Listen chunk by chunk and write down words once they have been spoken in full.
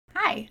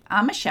Hi,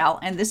 I'm Michelle,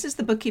 and this is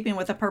the Bookkeeping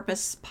with a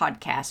Purpose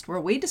podcast, where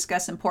we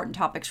discuss important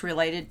topics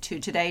related to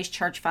today's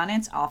church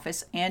finance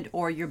office and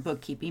or your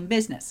bookkeeping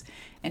business.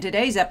 In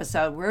today's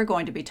episode, we're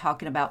going to be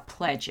talking about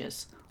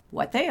pledges,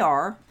 what they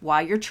are,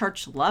 why your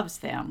church loves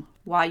them,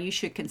 why you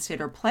should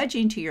consider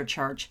pledging to your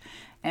church,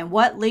 and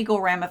what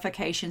legal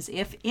ramifications,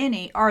 if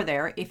any, are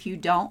there if you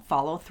don't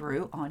follow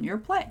through on your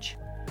pledge.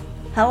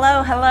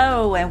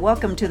 Hello, and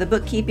welcome to the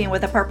Bookkeeping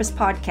with a Purpose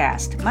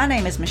podcast. My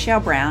name is Michelle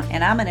Brown,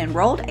 and I'm an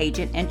enrolled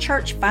agent and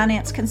church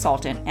finance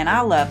consultant, and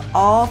I love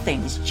all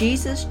things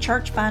Jesus,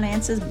 church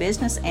finances,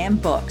 business, and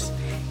books.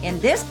 In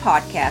this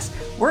podcast,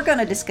 we're going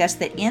to discuss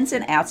the ins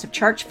and outs of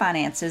church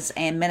finances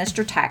and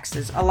minister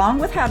taxes, along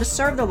with how to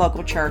serve the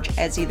local church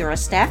as either a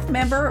staff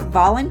member,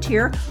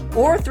 volunteer,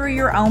 or through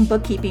your own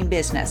bookkeeping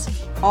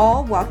business,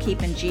 all while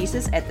keeping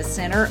Jesus at the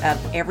center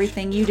of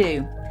everything you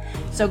do.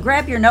 So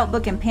grab your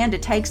notebook and pen to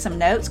take some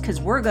notes, because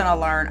we're going to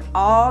learn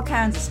all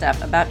kinds of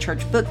stuff about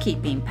church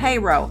bookkeeping,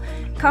 payroll,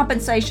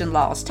 compensation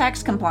laws,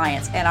 tax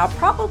compliance, and I'll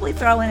probably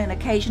throw in an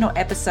occasional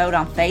episode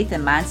on faith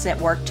and mindset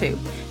work too.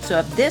 So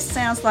if this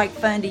sounds like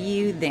fun to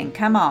you, then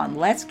come on,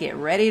 let's get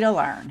ready to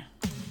learn.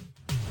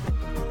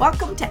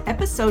 Welcome to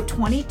episode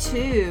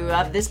 22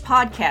 of this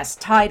podcast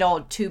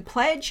titled To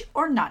Pledge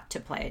or Not to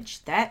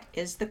Pledge? That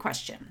is the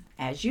question.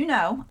 As you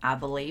know, I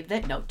believe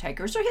that note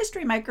takers are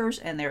history makers,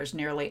 and there's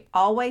nearly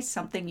always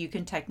something you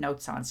can take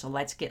notes on, so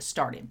let's get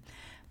started.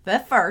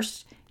 But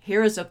first,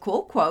 here is a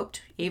cool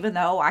quote. Even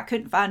though I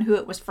couldn't find who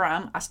it was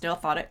from, I still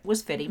thought it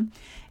was fitting.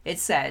 It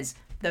says,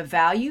 "The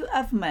value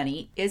of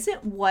money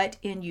isn't what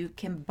in you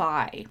can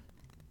buy,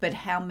 but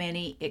how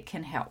many it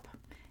can help."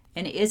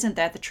 And isn't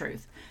that the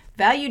truth?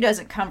 Value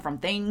doesn't come from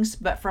things,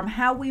 but from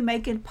how we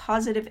make a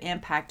positive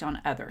impact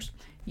on others.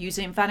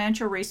 Using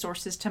financial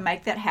resources to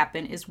make that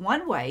happen is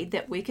one way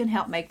that we can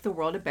help make the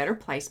world a better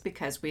place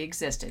because we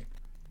existed.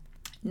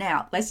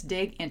 Now, let's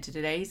dig into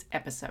today's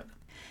episode.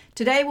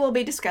 Today, we'll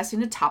be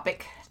discussing a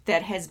topic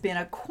that has been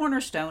a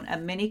cornerstone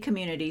of many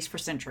communities for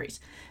centuries,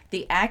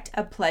 the act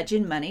of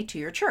pledging money to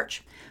your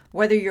church.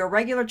 Whether you're a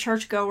regular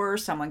churchgoer,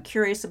 someone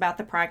curious about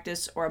the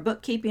practice, or a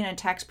bookkeeping and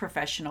tax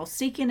professional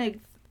seeking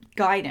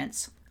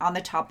guidance on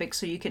the topic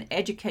so you can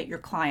educate your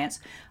clients,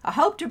 I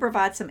hope to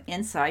provide some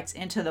insights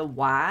into the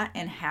why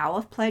and how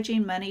of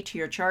pledging money to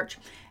your church,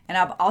 and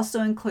I've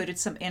also included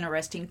some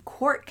interesting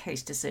court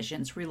case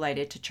decisions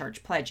related to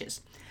church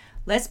pledges.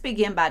 Let's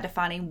begin by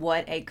defining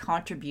what a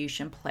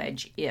contribution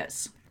pledge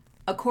is.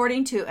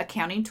 According to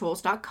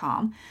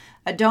accountingtools.com,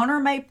 a donor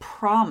may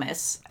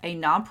promise a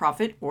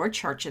nonprofit, or a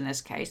church in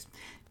this case,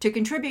 to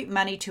contribute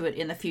money to it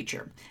in the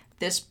future.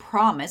 This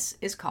promise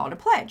is called a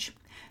pledge.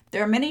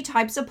 There are many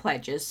types of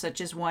pledges,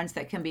 such as ones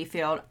that can be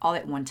filled all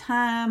at one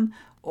time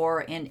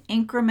or in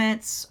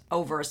increments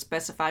over a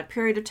specified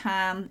period of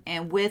time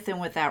and with and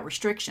without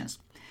restrictions.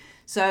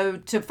 So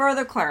to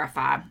further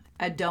clarify,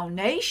 a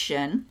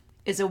donation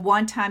is a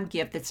one-time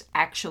gift that's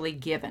actually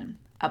given.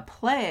 A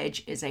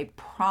pledge is a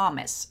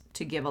promise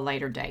to give a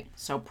later date.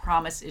 So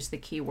promise is the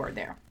key word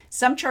there.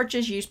 Some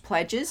churches use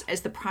pledges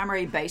as the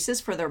primary basis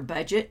for their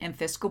budget and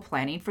fiscal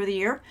planning for the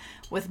year,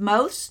 with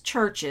most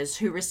churches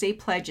who receive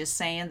pledges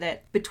saying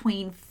that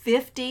between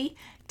 50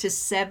 to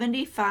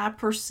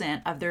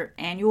 75% of their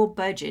annual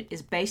budget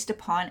is based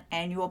upon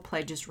annual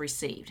pledges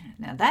received.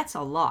 Now that's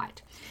a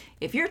lot.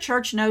 If your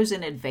church knows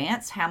in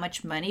advance how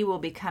much money will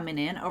be coming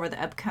in over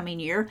the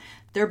upcoming year,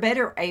 they're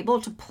better able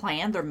to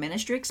plan their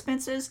ministry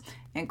expenses,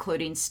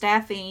 including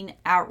staffing,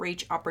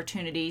 outreach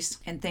opportunities,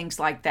 and things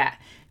like that.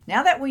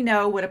 Now that we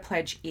know what a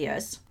pledge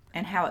is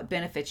and how it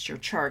benefits your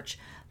church,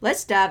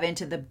 let's dive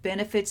into the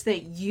benefits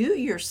that you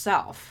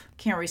yourself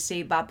can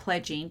receive by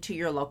pledging to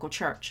your local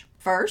church.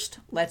 First,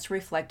 let's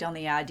reflect on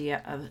the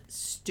idea of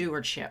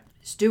stewardship.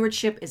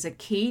 Stewardship is a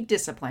key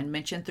discipline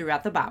mentioned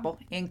throughout the Bible,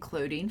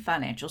 including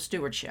financial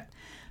stewardship.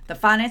 The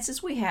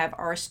finances we have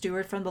are a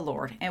steward from the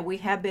Lord, and we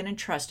have been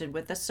entrusted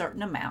with a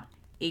certain amount,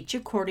 each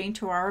according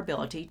to our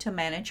ability to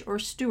manage or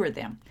steward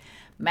them.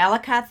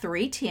 Malachi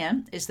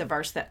 3:10 is the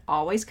verse that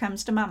always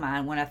comes to my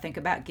mind when I think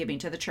about giving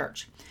to the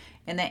church.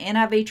 In the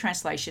NIV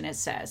translation, it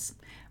says,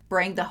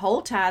 "Bring the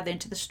whole tithe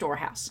into the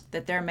storehouse,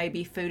 that there may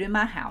be food in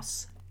my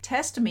house.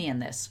 Test me in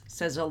this,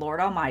 says the Lord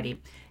Almighty,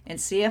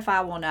 and see if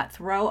I will not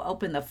throw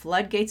open the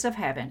floodgates of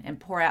heaven and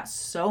pour out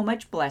so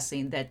much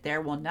blessing that there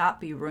will not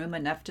be room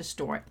enough to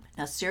store it."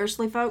 Now,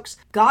 seriously, folks,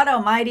 God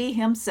Almighty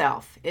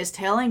Himself is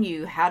telling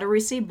you how to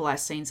receive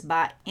blessings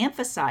by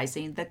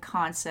emphasizing the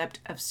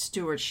concept of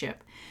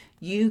stewardship.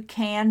 You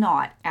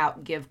cannot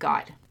outgive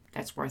God.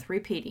 That's worth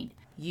repeating.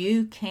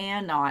 You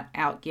cannot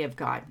outgive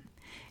God.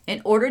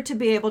 In order to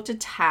be able to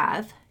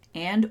tithe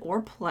and or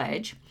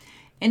pledge,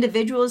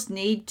 individuals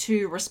need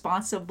to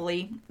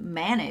responsibly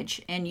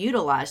manage and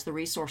utilize the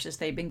resources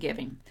they've been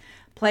given.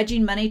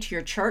 Pledging money to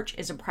your church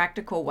is a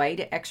practical way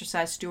to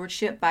exercise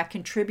stewardship by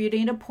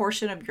contributing a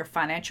portion of your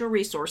financial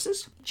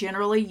resources,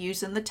 generally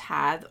using the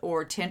tithe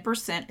or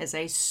 10% as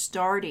a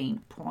starting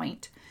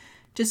point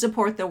to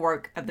support the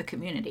work of the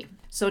community.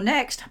 So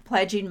next,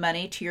 pledging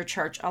money to your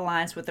church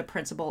aligns with the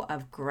principle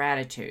of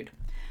gratitude.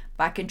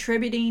 By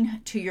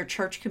contributing to your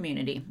church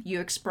community, you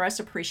express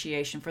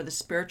appreciation for the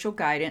spiritual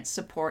guidance,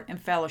 support,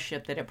 and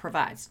fellowship that it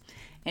provides.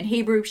 In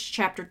Hebrews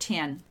chapter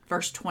 10,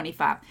 verse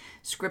 25,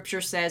 Scripture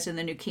says in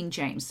the New King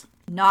James,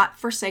 "Not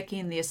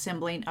forsaking the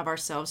assembling of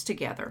ourselves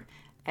together,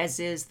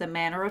 as is the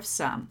manner of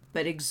some,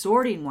 but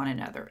exhorting one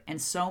another,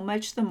 and so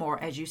much the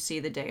more as you see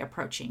the day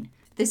approaching."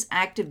 This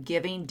act of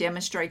giving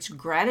demonstrates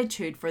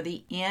gratitude for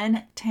the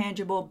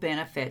intangible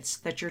benefits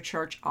that your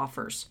church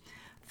offers,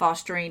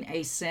 fostering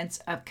a sense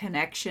of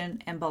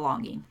connection and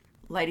belonging.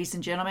 Ladies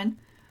and gentlemen,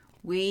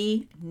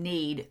 we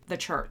need the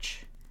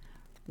church.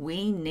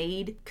 We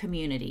need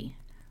community.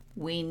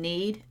 We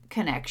need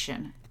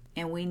connection.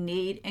 And we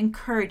need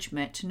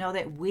encouragement to know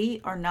that we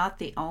are not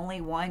the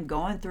only one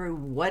going through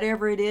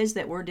whatever it is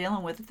that we're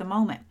dealing with at the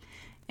moment.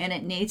 And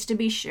it needs to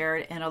be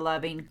shared in a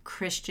loving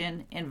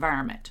Christian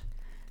environment.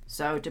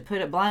 So to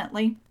put it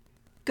bluntly,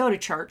 go to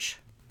church.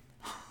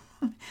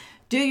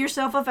 Do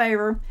yourself a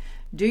favor,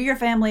 do your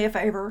family a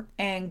favor,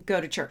 and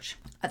go to church.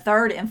 A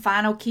third and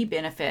final key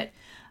benefit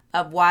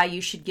of why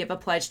you should give a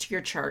pledge to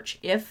your church,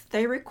 if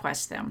they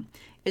request them,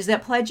 is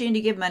that pledging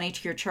to give money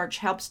to your church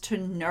helps to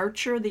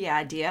nurture the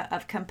idea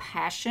of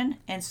compassion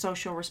and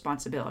social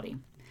responsibility.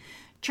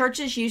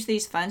 Churches use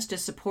these funds to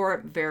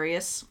support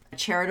various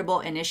charitable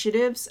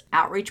initiatives,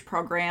 outreach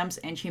programs,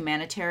 and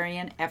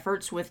humanitarian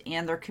efforts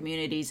within their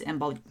communities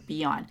and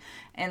beyond.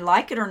 And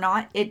like it or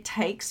not, it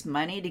takes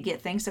money to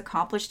get things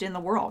accomplished in the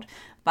world.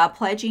 By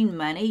pledging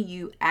money,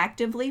 you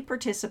actively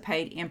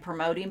participate in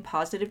promoting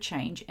positive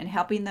change and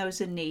helping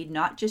those in need,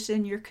 not just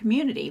in your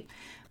community,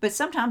 but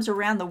sometimes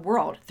around the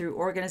world through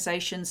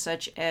organizations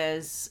such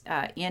as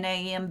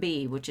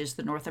NAMB, which is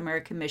the North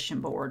American Mission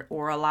Board,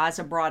 or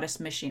Eliza Broadus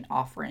Mission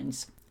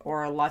Offerings,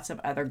 or lots of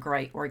other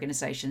great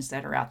organizations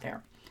that are out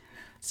there.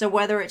 So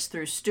whether it's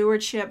through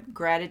stewardship,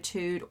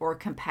 gratitude, or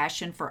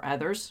compassion for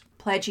others,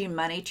 pledging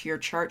money to your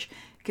church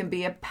can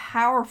be a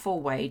powerful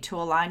way to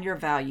align your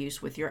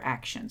values with your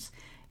actions.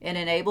 It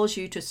enables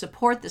you to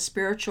support the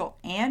spiritual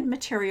and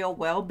material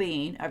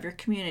well-being of your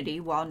community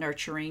while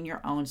nurturing your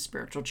own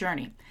spiritual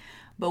journey.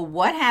 But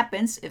what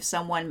happens if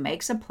someone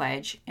makes a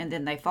pledge and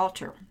then they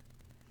falter?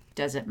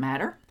 Does it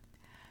matter?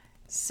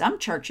 Some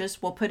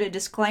churches will put a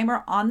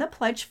disclaimer on the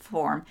pledge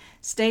form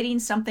stating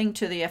something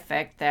to the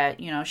effect that,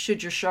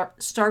 should your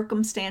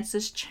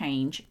circumstances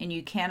change and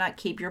you cannot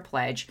keep your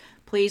pledge,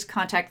 please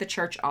contact the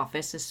church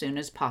office as soon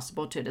as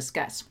possible to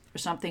discuss, or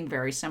something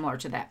very similar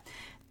to that.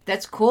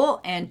 That's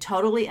cool and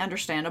totally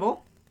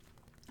understandable,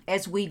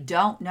 as we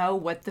don't know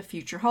what the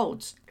future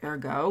holds,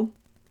 ergo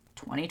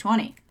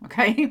 2020,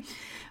 okay?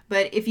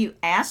 But if you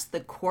ask the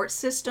court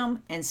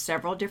system in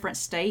several different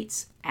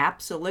states,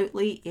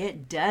 absolutely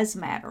it does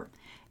matter,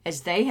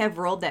 as they have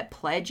ruled that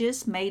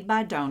pledges made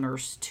by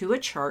donors to a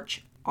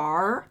church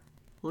are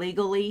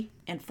legally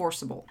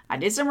enforceable. I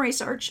did some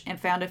research and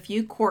found a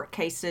few court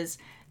cases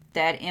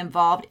that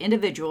involved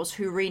individuals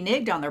who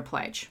reneged on their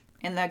pledge,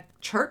 and the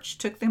church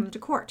took them to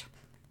court.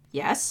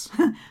 Yes,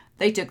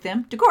 they took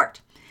them to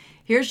court.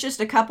 Here's just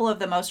a couple of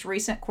the most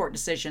recent court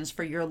decisions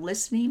for your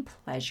listening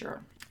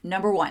pleasure.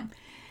 Number 1,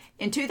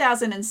 in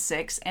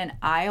 2006, an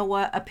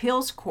Iowa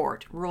appeals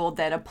court ruled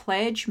that a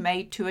pledge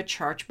made to a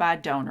church by a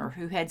donor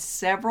who had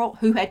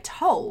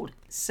told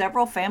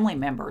several family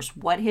members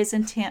what his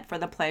intent for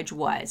the pledge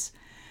was,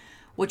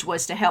 which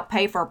was to help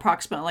pay for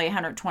approximately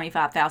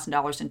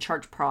 $125,000 in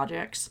church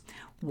projects,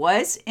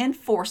 was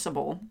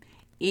enforceable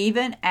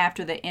even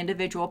after the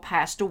individual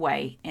passed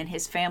away and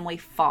his family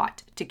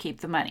fought to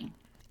keep the money.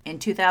 In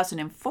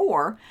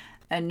 2004,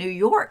 a New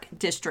York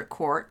district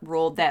court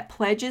ruled that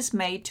pledges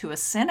made to a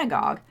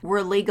synagogue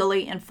were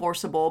legally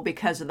enforceable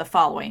because of the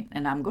following,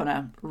 and I'm going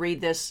to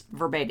read this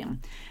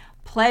verbatim.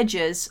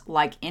 Pledges,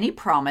 like any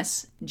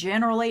promise,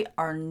 generally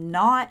are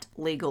not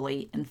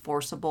legally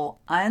enforceable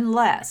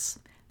unless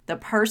the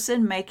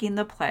person making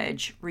the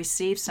pledge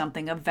receives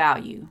something of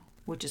value,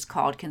 which is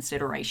called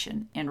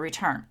consideration, in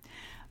return.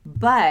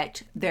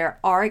 But there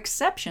are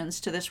exceptions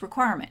to this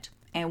requirement,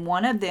 and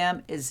one of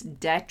them is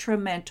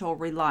detrimental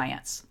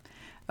reliance.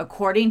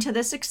 According to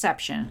this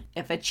exception,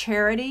 if a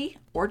charity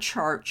or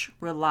church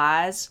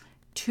relies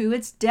to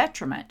its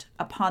detriment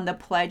upon the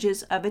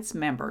pledges of its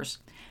members,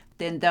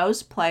 then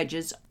those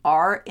pledges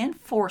are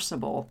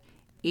enforceable,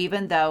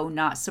 even though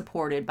not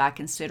supported by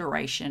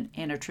consideration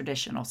in a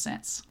traditional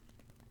sense.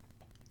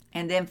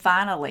 And then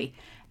finally,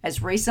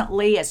 as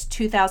recently as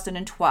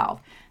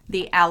 2012,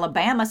 the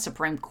Alabama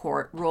Supreme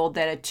Court ruled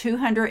that a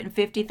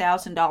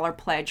 $250,000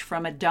 pledge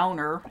from a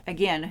donor,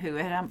 again, who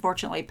had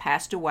unfortunately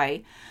passed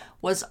away,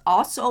 was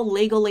also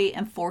legally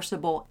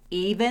enforceable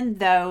even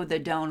though the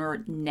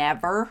donor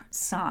never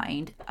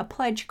signed a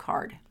pledge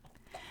card.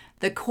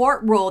 The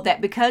court ruled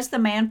that because the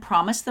man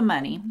promised the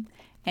money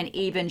and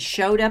even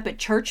showed up at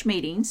church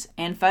meetings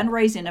and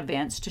fundraising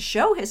events to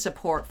show his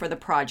support for the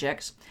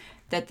projects,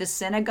 that the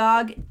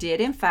synagogue did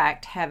in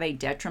fact have a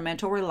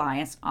detrimental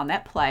reliance on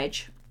that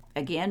pledge,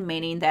 again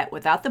meaning that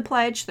without the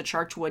pledge, the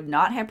church would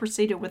not have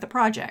proceeded with the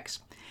projects.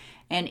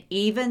 And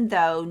even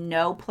though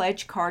no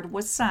pledge card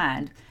was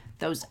signed,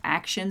 Those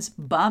actions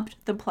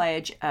bumped the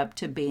pledge up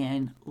to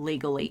being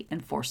legally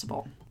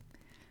enforceable.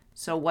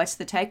 So what's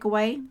the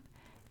takeaway?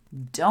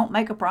 Don't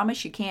make a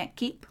promise you can't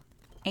keep,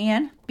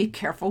 and be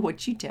careful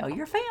what you tell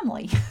your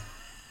family.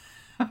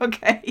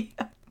 Okay.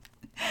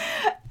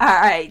 All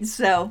right.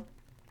 So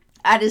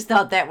I just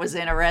thought that was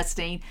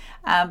interesting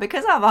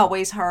because I've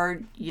always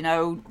heard,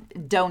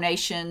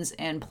 donations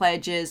and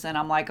pledges. And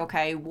I'm like,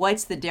 okay,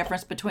 what's the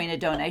difference between a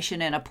donation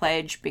and a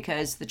pledge?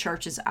 Because the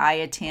churches I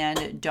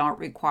attend don't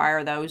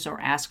require those or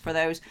ask for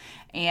those.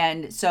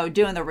 And so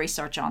doing the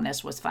research on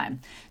this was fun.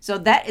 So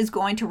that is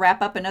going to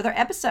wrap up another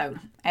episode.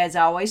 As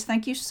always,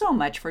 thank you so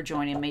much for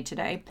joining me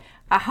today.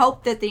 I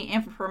hope that the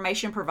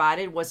information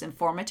provided was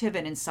informative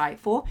and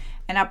insightful,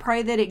 and I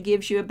pray that it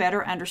gives you a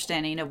better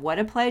understanding of what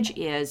a pledge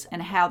is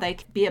and how they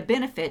can be a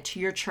benefit to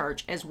your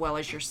church as well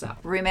as yourself.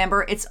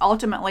 Remember, it's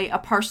ultimately a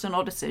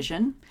personal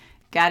decision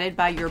guided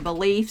by your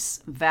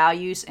beliefs,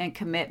 values, and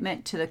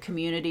commitment to the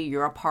community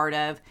you're a part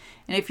of.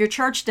 And if your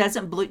church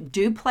doesn't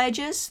do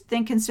pledges,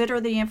 then consider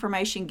the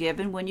information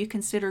given when you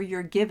consider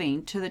your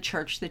giving to the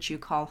church that you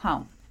call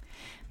home.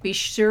 Be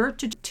sure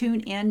to tune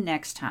in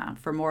next time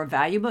for more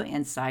valuable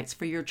insights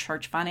for your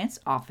church finance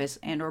office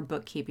and or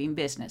bookkeeping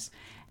business.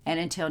 And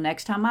until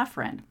next time, my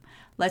friend,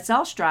 let's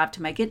all strive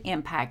to make an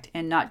impact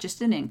and not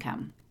just an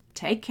income.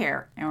 Take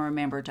care and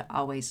remember to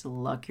always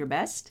look your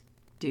best,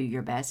 do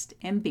your best,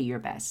 and be your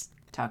best.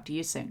 Talk to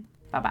you soon.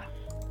 Bye-bye.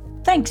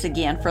 Thanks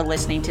again for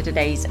listening to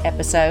today's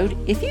episode.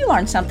 If you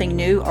learned something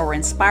new or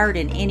inspired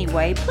in any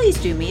way, please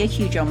do me a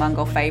huge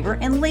omungo favor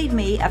and leave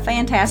me a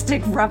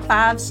fantastic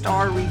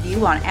 5-star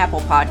review on Apple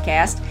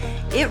Podcast.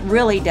 It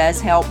really does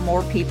help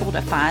more people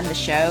to find the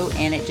show,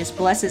 and it just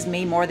blesses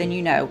me more than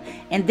you know.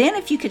 And then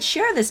if you could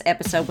share this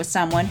episode with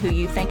someone who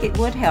you think it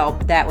would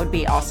help, that would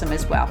be awesome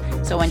as well.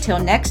 So until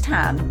next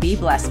time, be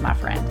blessed, my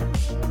friend.